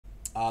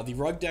The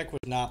rug deck was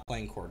not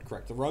playing Chord,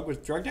 correct. The rug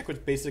deck was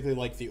basically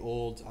like the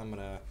old, I'm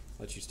going to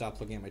let you stop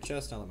looking at my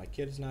chest now that my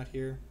kid is not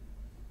here.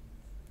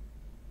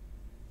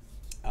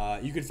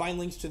 You can find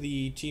links to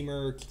the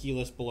Temur Kiki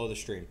list below the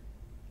stream.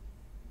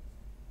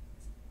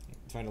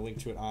 Find a link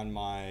to it on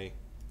my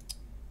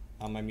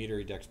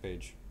Metery Decks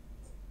page.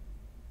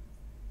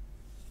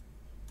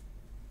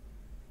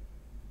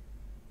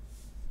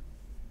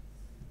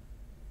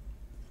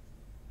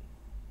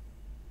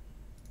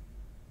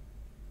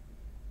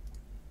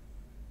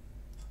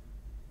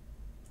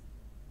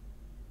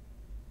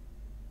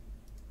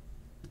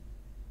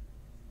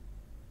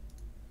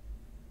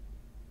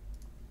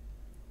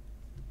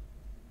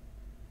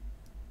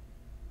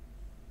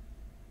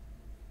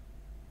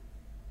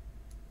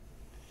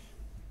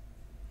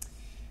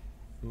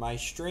 My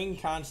string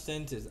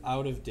constant is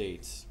out of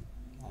date.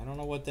 I don't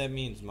know what that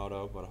means,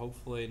 Moto, but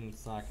hopefully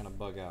it's not going to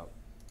bug out.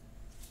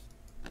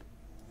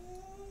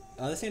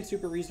 This ain't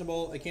super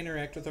reasonable. I can't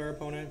interact with our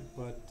opponent,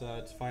 but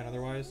it's fine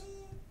otherwise.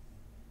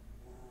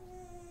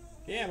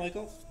 Yeah,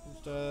 Michael.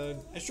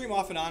 I stream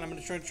off and on. I'm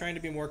going to trying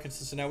to be more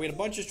consistent now. We had a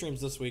bunch of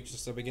streams this week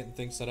just so we're getting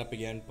things set up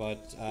again,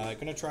 but I'm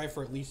going to try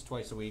for at least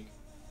twice a week.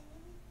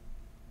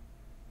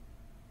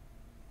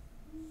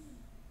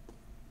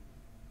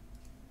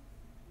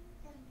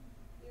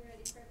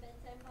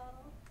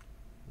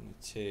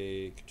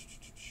 Take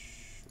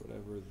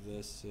whatever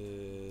this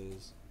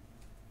is.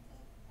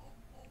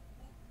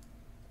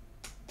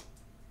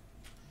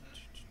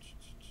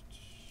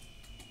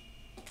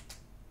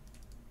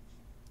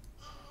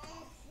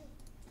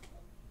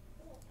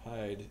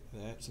 Hide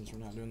that since we're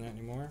not doing that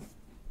anymore.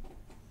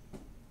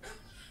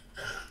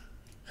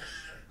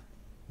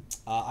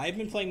 I've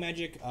been playing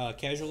Magic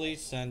casually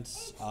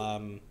since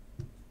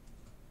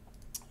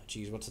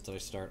geez, what's it that I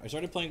start? I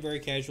started playing very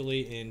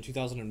casually in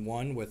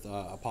 2001 with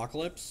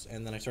Apocalypse,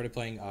 and then I started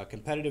playing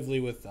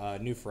competitively with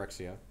New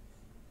Phyrexia.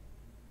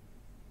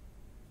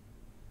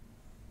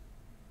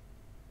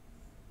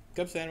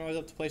 Cubs fan, I'm always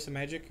up to play some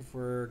Magic if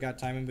we're got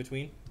time in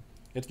between.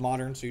 It's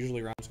modern, so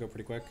usually rounds go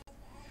pretty quick.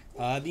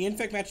 The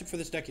Infect matchup for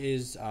this deck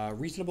is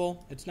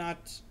reasonable. It's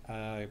not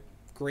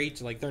great.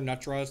 Like, their nut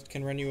draws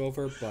can run you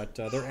over, but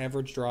their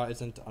average draw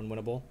isn't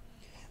unwinnable.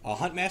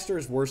 Huntmaster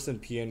is worse than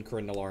Pia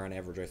Corindillar on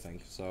average, I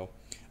think. So,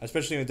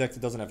 especially in a deck that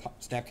doesn't have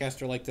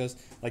Snapcaster like this.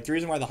 Like, the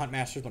reason why the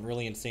Huntmasters went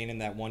really insane in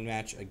that one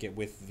match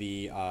with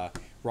the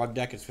Rug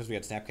deck is because we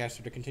had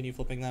Snapcaster to continue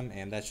flipping them,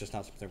 and that's just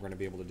not something we're going to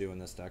be able to do in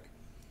this deck.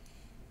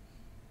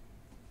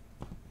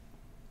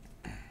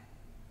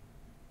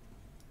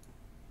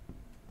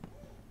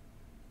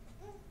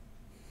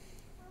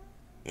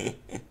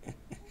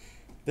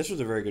 This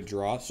was a very good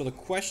draw. So the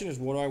question is,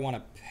 what do I want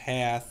to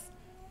path?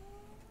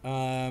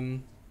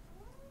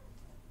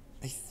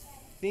 I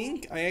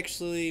think I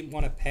actually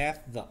want to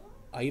path the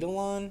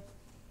Eidolon,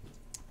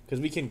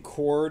 because we can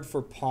Chord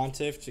for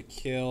Pontiff to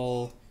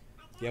kill...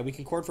 Yeah, we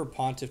can Chord for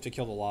Pontiff to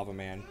kill the Lava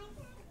Man.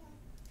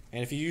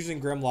 And if you're using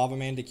Grim Lava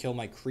Man to kill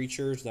my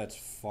creatures, that's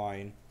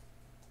fine.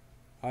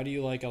 How do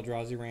you like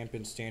Eldrazi Ramp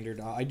in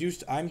Standard?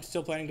 I'm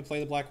still planning to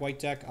play the Black-White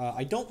deck.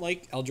 I don't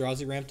like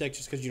Eldrazi Ramp deck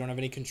just because you don't have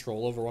any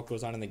control over what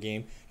goes on in the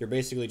game. You're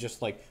basically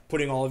just, like,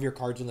 putting all of your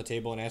cards on the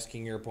table and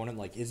asking your opponent,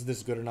 like, is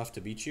this good enough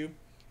to beat you?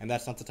 And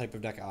that's not the type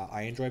of deck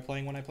I enjoy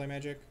playing when I play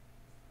Magic.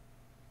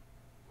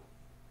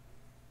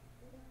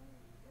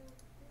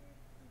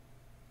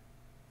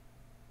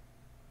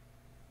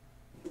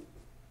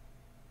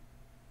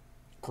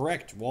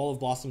 Correct. Wall of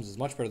Blossoms is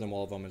much better than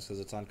Wall of Omens because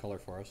it's on color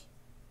for us.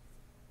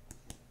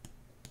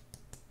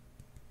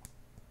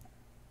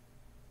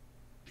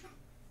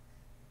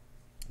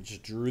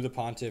 Just drew the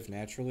Pontiff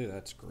naturally.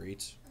 That's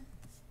great.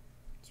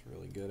 It's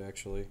really good,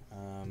 actually.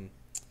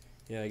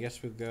 Yeah, I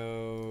guess we'll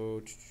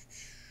go...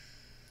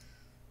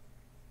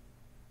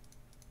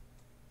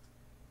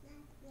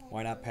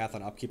 Why not Path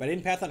on Upkeep? I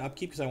didn't Path on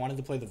Upkeep because I wanted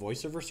to play the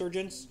Voice of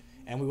Resurgence,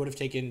 and we would have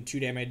taken 2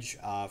 damage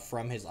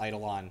from his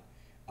Eidolon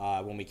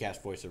when we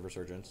cast Voice of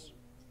Resurgence.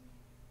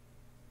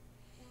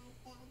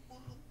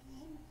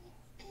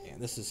 And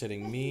this is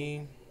hitting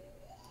me.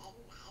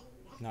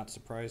 Not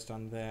surprised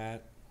on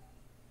that.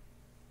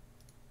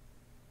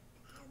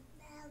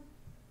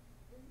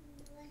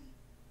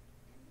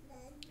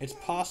 It's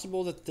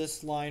possible that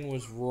this line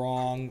was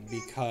wrong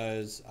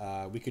because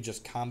we could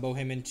just combo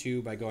him in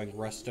 2 by going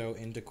Resto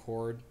into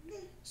Chord.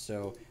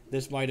 So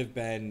this might have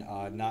been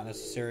not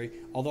necessary.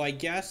 Although I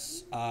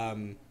guess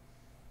Grim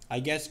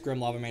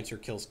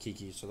Lavamancer kills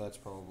Kiki, so that's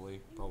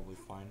probably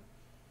fine.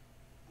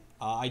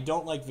 I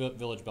don't like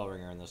Village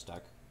Bellringer in this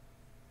deck.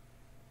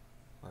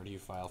 Where do you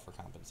file for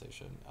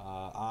compensation?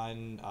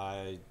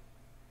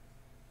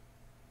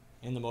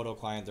 In the Moto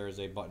client, there is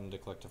a button to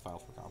click to file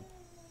for comp.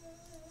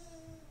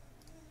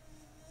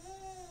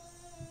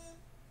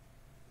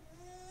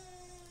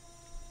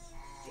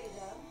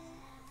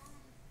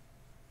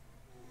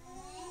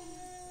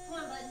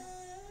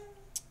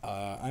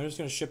 I'm just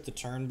going to ship the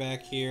turn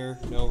back here.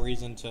 No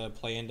reason to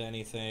play into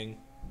anything.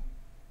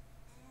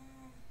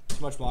 Too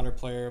much modern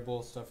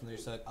playable stuff in the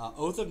set.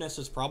 Oath of Ness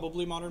is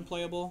probably modern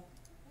playable.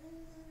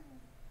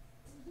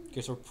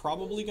 Okay, so we're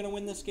probably going to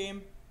win this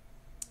game.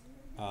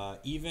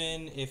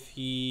 Even if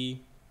he's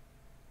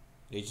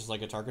just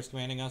like a target's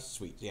commanding us.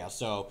 Sweet. Yeah,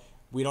 so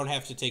we don't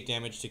have to take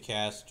damage to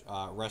cast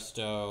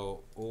Resto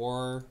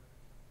or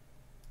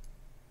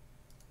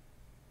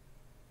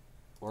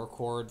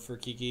Chord for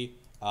Kiki.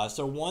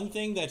 So one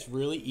thing that's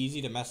really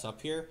easy to mess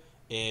up here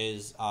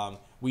is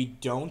we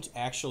don't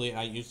actually,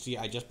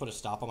 I just put a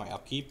stop on my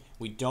upkeep.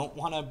 We don't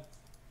want to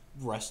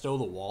Resto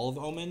the Wall of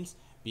Omens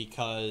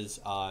because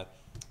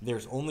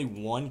there's only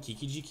one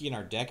Kiki in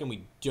our deck, and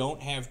we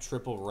don't have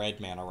triple red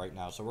mana right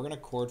now. So we're going to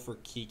Chord for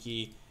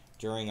Kiki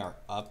during our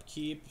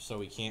upkeep, so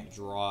we can't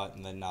draw it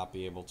and then not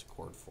be able to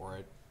Chord for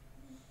it.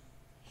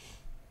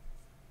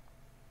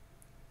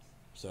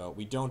 So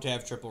we don't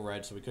have triple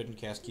red, so we couldn't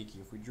cast Kiki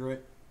if we drew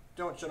it.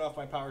 Don't shut off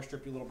my power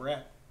strip, you little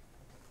brat.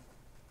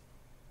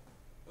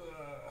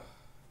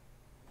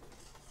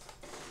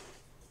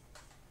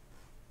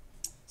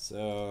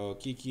 So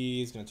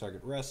Kiki is going to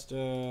target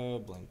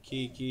Resto, blink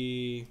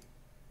Kiki.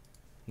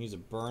 He's a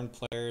burn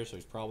player, so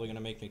he's probably going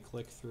to make me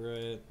click through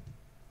it.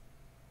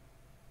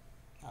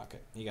 Okay,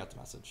 you got the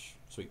message.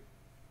 Sweet.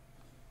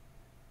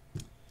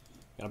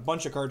 Got a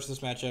bunch of cards this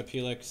matchup.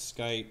 Helix,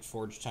 Skite,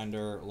 Forge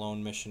Tender,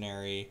 Lone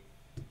Missionary.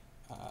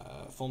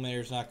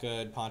 Fulminator's not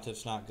good.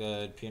 Pontiff's not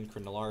good.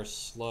 Piancrindalar is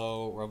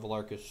slow.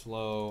 Revelark is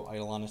slow.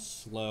 Eidolon is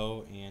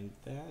slow. And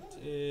that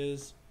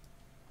is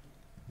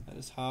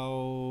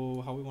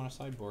how we want to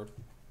sideboard.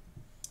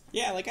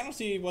 Yeah, like I don't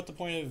see what the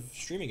point of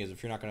streaming is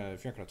if you're not gonna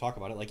talk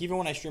about it. Like even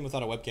when I stream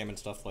without a webcam and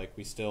stuff, like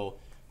we'd still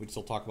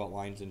talk about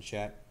lines in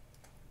chat.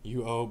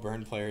 You owe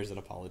Burn players an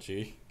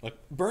apology. Like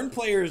Burn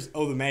players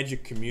owe the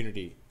Magic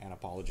community an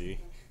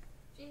apology.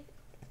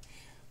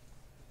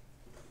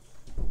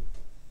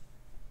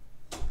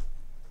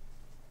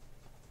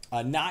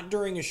 Not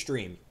during a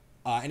stream.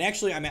 And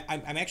actually, I'm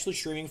actually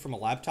streaming from a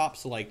laptop,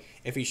 so like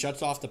if he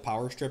shuts off the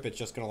power strip, it's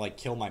just gonna like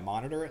kill my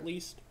monitor at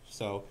least.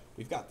 So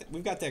we've got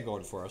that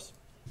going for us.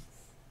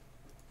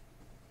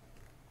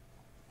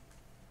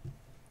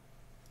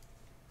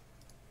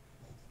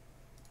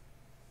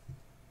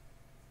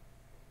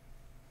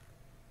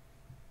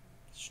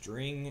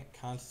 String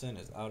constant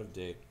is out of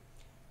date.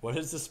 What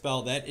is the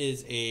spell? That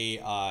is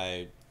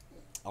a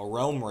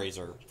realm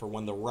raiser for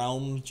when the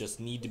realms just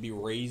need to be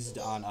raised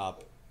on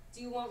up.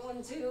 Do you want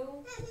one too?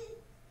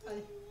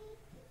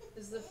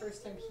 This is the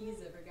first time he's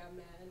ever got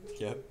mad.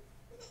 Yep.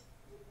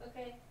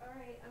 Okay,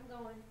 alright, I'm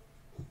going.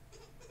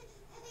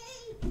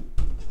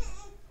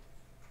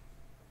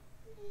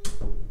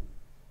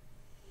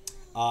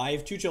 I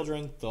have two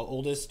children. The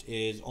oldest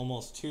is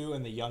almost 2,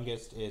 and the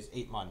youngest is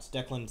 8 months.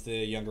 Declan's the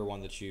younger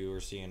one that you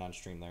were seeing on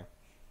stream there.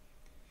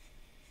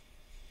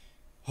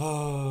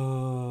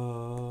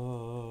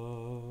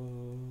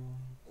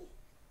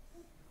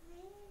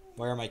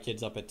 Why are my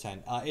kids up at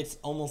 10? It's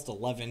almost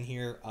 11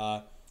 here.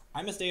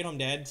 I'm a stay-at-home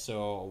dad,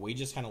 so we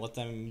just kind of let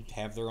them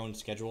have their own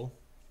schedule.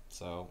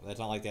 So that's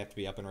not like they have to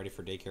be up and ready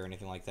for daycare or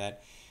anything like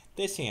that.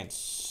 This hand's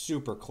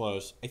super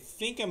close. I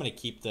think I'm going to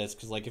keep this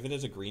because, like, if it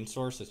is a green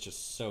source, it's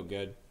just so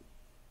good.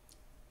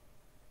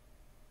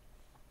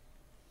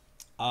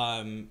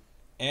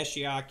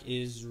 Ashiok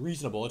is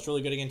reasonable. It's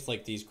really good against,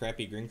 like, these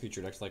crappy green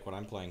creature decks like what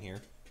I'm playing here.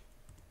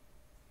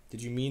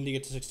 Did you mean to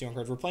get to 61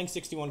 cards? We're playing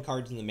 61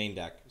 cards in the main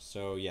deck.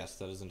 So, yes,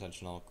 that is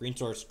intentional. Green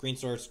source, green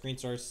source, green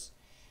source.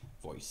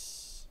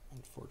 Voice.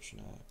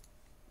 Unfortunate.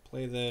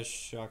 Play this,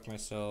 shock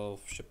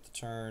myself, ship the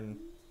turn.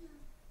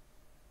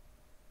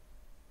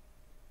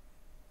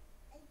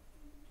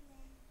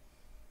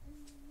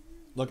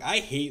 Look, I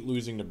hate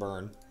losing to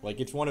Burn.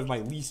 Like, it's one of my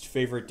least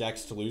favorite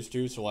decks to lose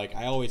to, so, like,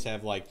 I always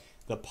have, like,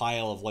 the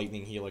pile of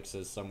Lightning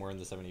Helixes somewhere in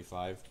the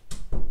 75.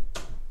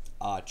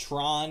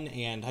 Tron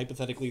and,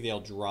 hypothetically, the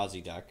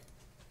Eldrazi deck.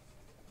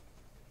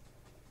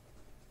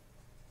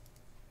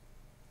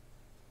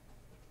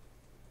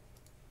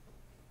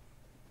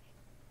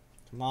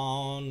 Come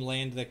on,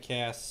 land that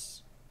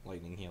casts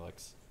Lightning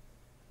Helix.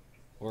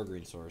 Or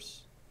Green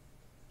Source.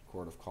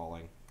 Chord of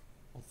Calling.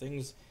 Well,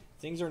 things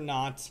are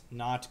not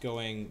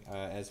going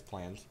as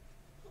planned.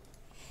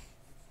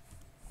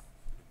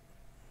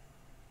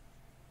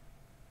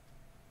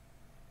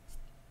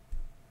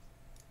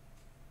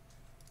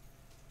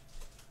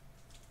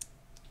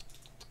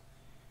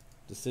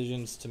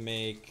 Decisions to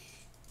make.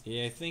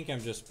 Yeah, I think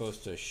I'm just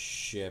supposed to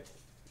ship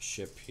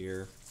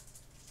here.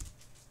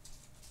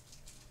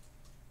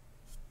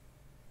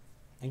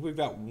 I think we've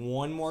got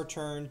one more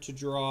turn to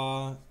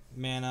draw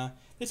mana.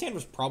 This hand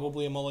was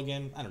probably a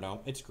mulligan. I don't know.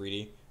 It's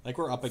greedy. Like,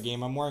 we're up a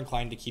game. I'm more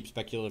inclined to keep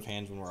speculative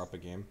hands when we're up a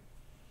game.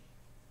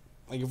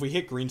 Like, if we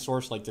hit green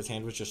source, like, this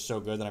hand was just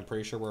so good that I'm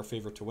pretty sure we're a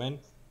favorite to win.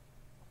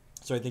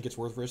 So I think it's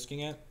worth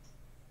risking it.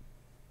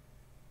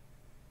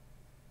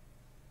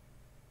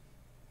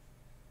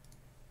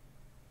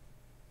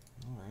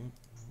 Alright.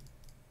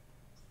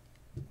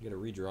 Get a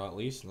redraw at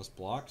least, and this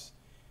blocks.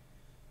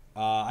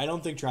 I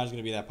don't think Tron's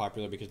going to be that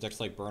popular because decks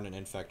like Burn and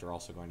Infect are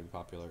also going to be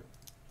popular.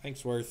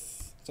 Thanks,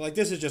 Worth. So, like,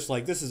 this is just,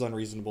 like, this is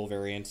unreasonable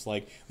variance.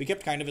 Like, we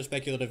kept kind of a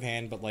speculative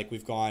hand, but, like,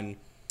 we've gone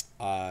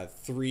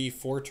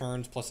 3-4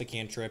 turns plus a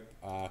cantrip.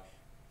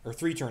 or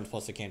 3 turns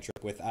plus a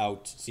cantrip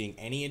without seeing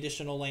any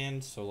additional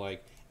land. So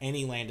like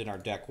any land in our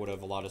deck would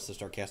have allowed us to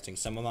start casting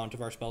some amount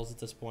of our spells at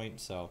this point.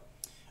 So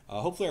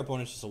hopefully our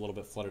opponent's just a little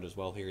bit flooded as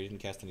well here. He didn't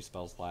cast any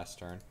spells last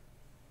turn.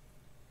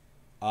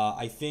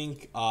 I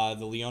think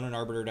the Leonin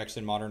Arbiter decks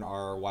in Modern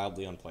are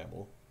wildly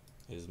unplayable,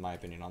 is my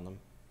opinion on them.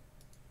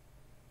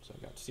 So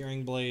I've got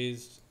Searing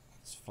Blaze.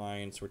 That's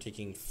fine. So we're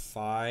taking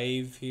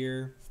 5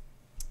 here.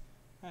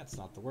 That's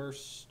not the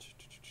worst.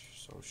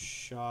 So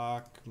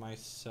shock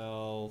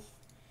myself.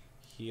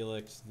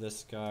 Helix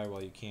this guy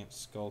while you can't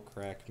skull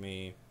crack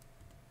me.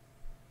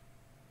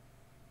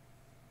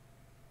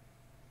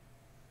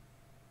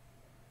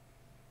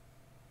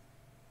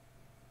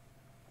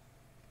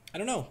 I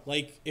don't know,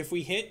 like if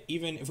we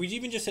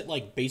even just hit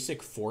like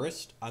basic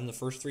forest on the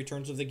first 3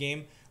 turns of the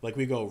game, like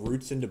we go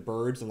roots into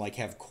birds and like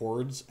have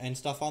chords and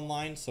stuff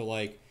online. So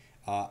like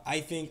I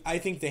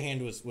think the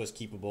hand was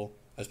keepable,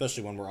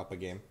 especially when we're up a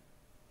game.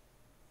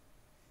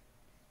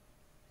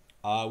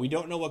 We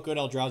don't know what good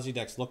Eldrazi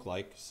decks look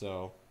like,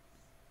 so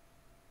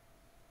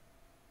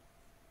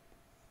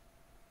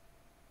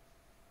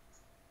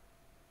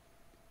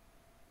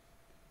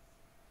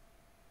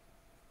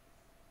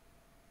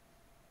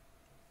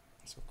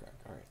let's go crack.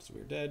 All right, so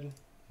we're dead.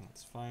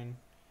 That's fine.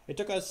 It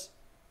took us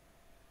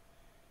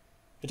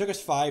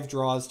 5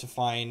 draws to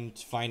find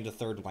a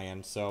third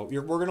land. So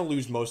we're gonna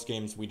lose most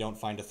games we don't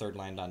find a third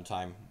land on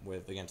time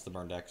against the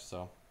burn deck.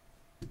 So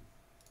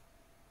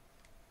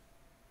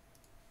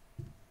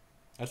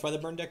that's why the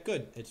burn deck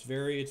good. It's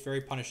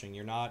very punishing.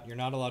 You're not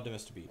allowed to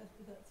miss a beat.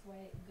 That's why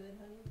it good,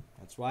 honey.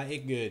 That's why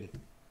it good.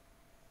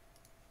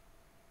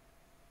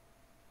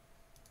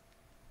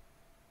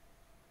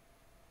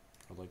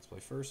 I'd like to play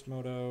first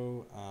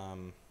Moto.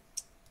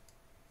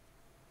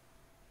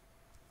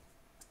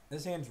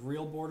 This hand's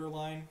real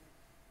borderline.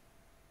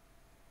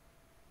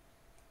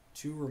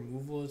 2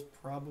 removal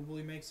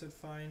probably makes it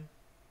fine.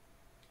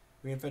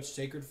 We can fetch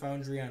Sacred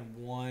Foundry on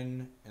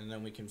 1, and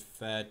then we can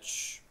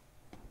fetch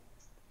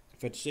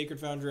Sacred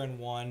Foundry on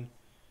 1,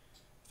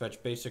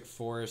 fetch Basic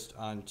Forest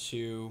on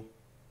 2.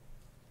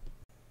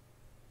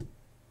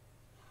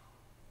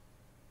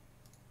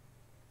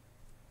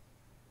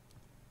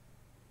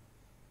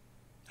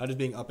 How does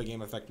being up a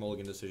game affect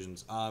mulligan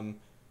decisions?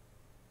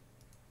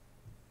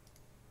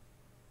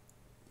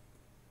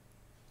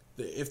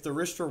 If the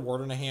risk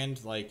reward in a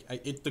hand, like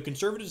the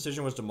conservative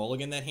decision was to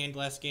mulligan that hand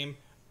last game,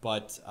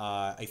 but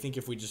I think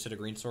if we just hit a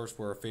green source,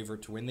 we're a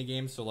favorite to win the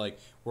game. So like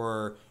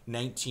we're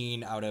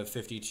 19 out of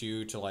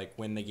 52 to like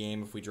win the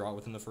game if we draw it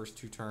within the first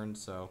 2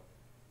 turns. So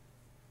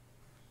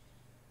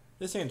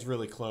this hand's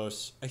really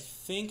close. I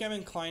think I'm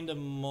inclined to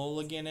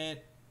mulligan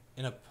it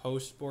in a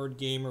post board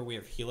game where we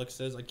have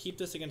helixes. I'd keep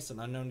this against an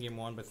unknown game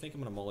 1, but I think I'm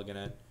gonna mulligan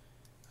it.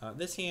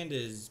 This hand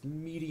is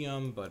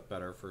medium but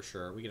better for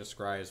sure. We get a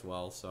scry as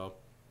well, so.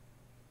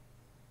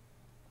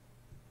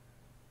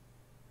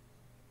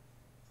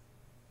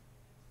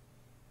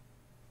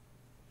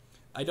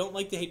 I don't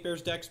like the Hate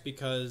Bears decks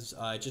because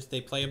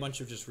they play a bunch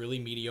of just really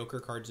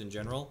mediocre cards in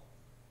general.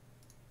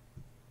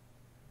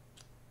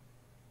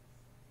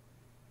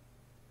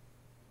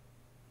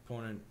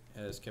 Opponent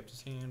has kept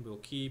his hand. We'll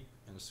keep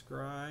and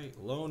scry.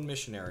 Lone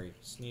Missionary.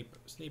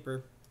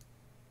 Sneaper.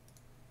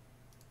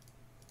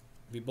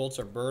 If he bolts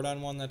our bird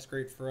on 1, that's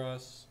great for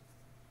us.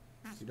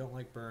 If you don't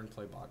like burn,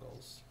 play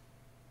Boggles.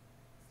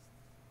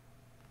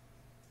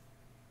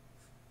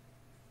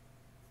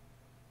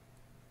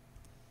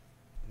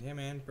 Yeah,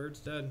 man,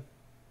 bird's dead.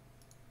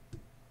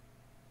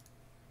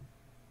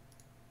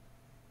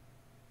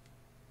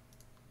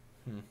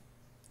 I think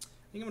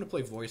I'm gonna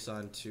play voice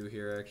on 2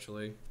 here,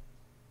 actually.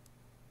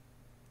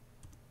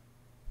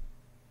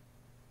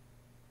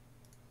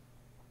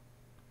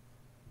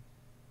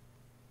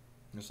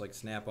 Just like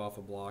snap off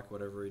a block,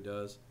 whatever he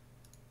does.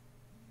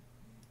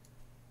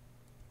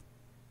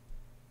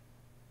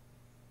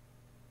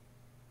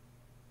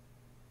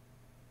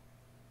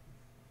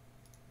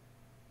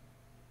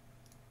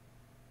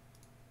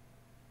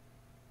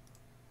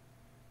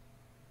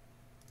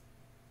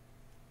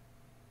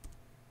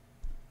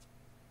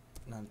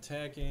 Not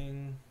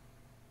attacking.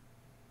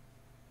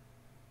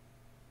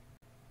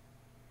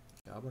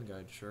 Goblin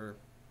Guide, sure.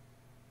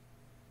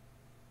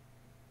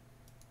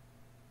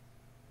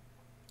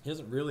 He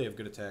doesn't really have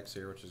good attacks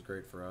here, which is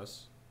great for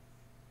us.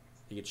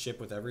 He gets ship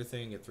with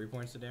everything, get 3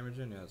 points to damage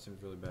in? Yeah, that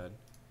seems really bad.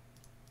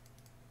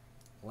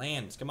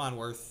 Lands, come on,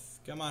 Worth.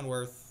 Come on,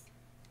 Worth.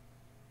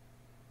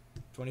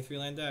 23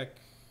 land deck.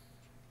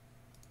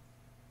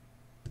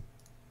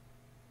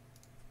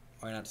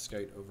 Why not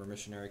Skite over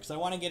Missionary? Because I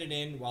want to get it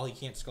in while he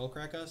can't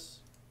Skullcrack us.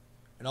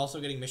 And also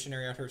getting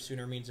Missionary out here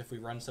sooner means if we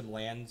run some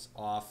lands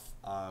off,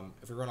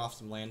 if we run off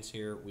some lands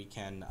here, we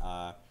can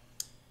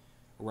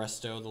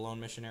resto the Lone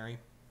Missionary.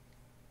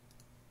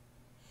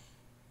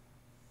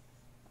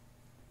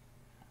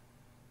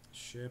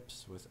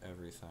 Ships with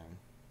everything.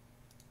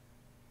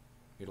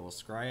 Get a little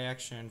Scry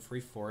action,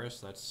 free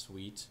forest, that's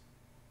sweet.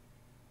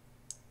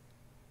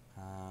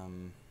 I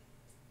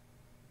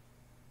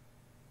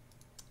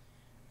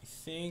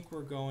think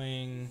we're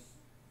going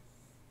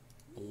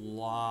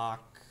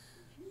block